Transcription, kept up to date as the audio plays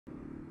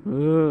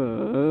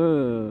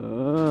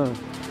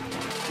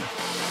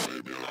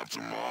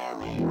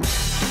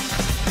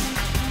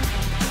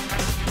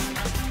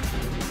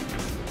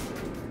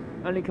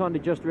Only kind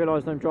of just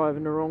realised I'm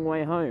driving the wrong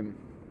way home.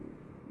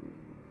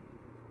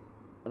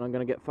 And I'm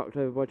going to get fucked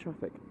over by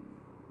traffic.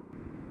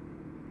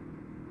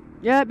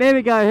 Yep, here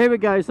we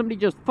go. Somebody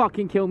just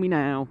fucking kill me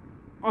now.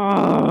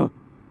 Oh,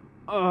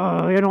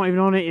 you're not even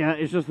on it yet.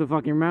 It's just a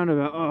fucking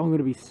roundabout. Oh, I'm going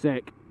to be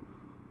sick.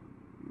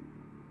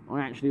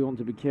 I actually want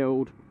to be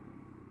killed.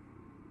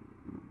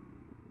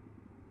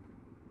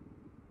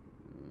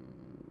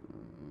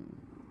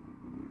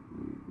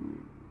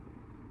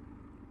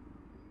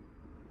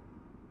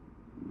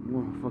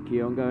 Oh, fuck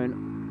you, I'm going.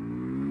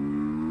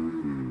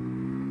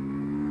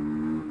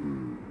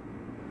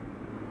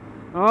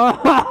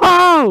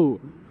 Oh!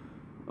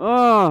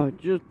 Oh,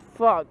 just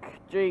fuck,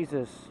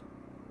 Jesus.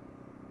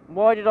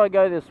 Why did I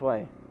go this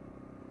way?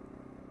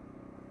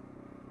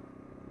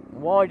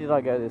 Why did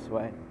I go this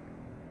way?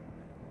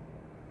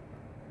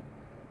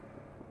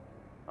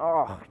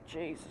 Oh,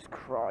 Jesus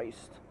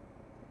Christ.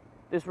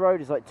 This road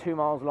is like 2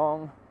 miles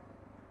long.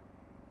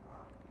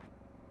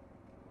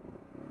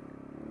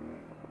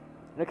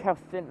 Look how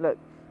thin, look.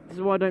 This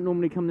is why I don't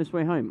normally come this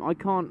way home. I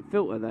can't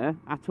filter there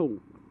at all.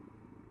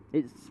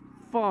 It's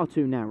far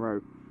too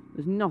narrow.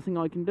 There's nothing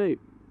I can do.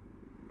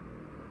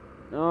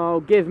 Oh,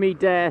 give me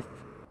death.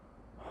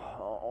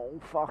 Oh,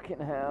 fucking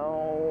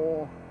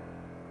hell.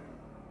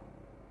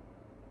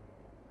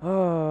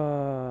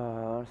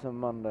 Oh, it's a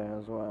Monday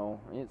as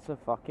well. It's a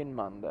fucking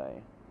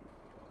Monday.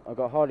 I've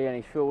got hardly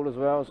any fuel as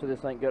well, so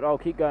this ain't good. Oh,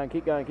 keep going.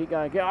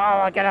 Oh,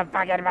 I'm gonna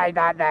fucking make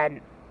that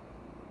then.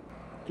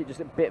 Keep just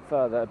a bit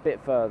further.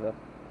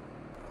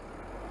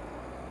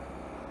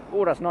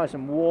 Oh, that's nice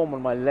and warm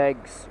on my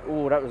legs.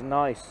 Oh, that was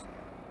nice.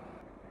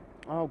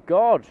 Oh,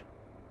 God.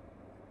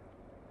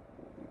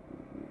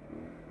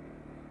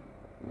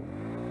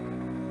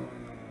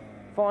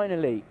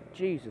 Finally.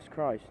 Jesus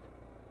Christ.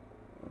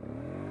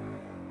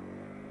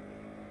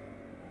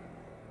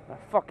 A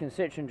fucking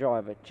Citroen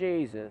driver.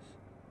 Jesus.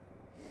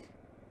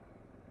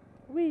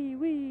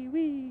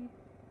 Wee.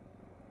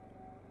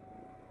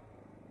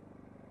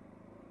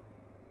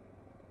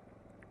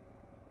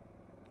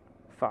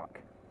 Fuck.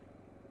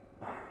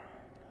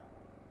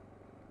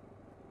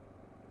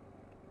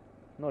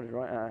 Nodded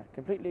right at her.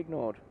 Completely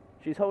ignored.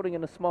 She's holding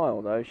in a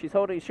smile though.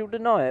 She'll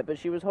deny it, but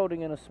she was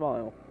holding in a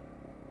smile.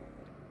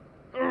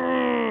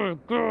 Oh,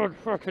 God,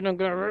 fucking, I'm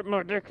gonna rip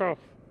my dick off.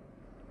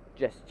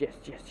 Yes.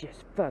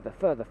 Further.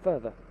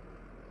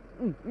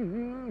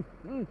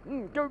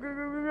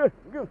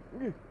 Go.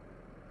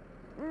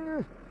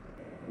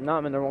 Now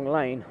I'm in the wrong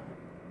lane.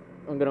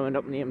 I'm gonna end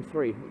up in the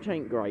M3, which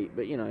ain't great,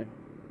 but you know.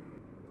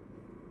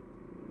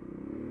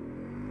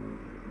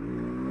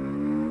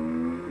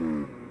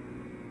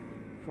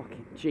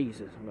 Fucking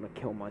Jesus, I'm gonna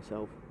kill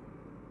myself.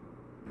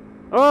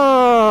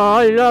 Oh,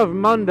 I love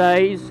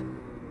Mondays.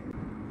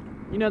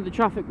 You know, the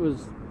traffic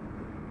was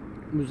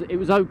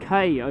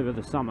okay over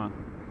the summer.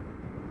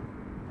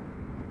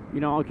 You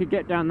know, I could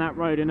get down that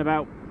road in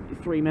about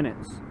 3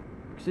 minutes.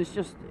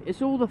 Because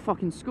it's all the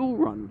fucking school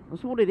run.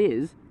 That's what it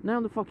is. Now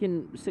the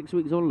fucking 6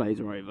 weeks holidays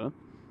are over.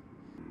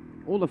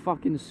 All the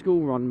fucking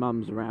school run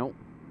mums are out.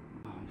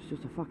 Oh, it's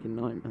just a fucking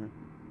nightmare.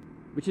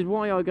 Which is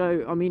why I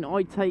go, I mean,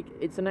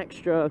 it's an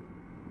extra,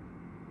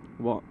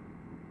 what?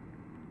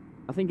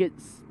 I think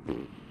it's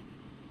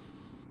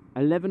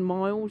 11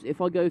 miles if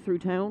I go through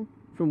town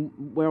from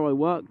where I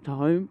work to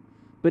home.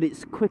 But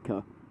it's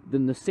quicker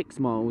than the 6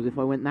 miles if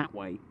I went that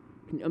way.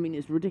 I mean,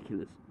 it's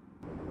ridiculous.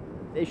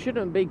 It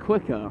shouldn't be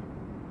quicker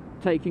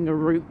taking a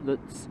route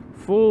that's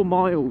 4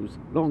 miles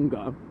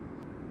longer,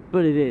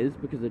 but it is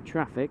because of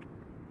traffic.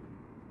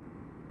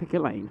 Pick a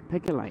lane.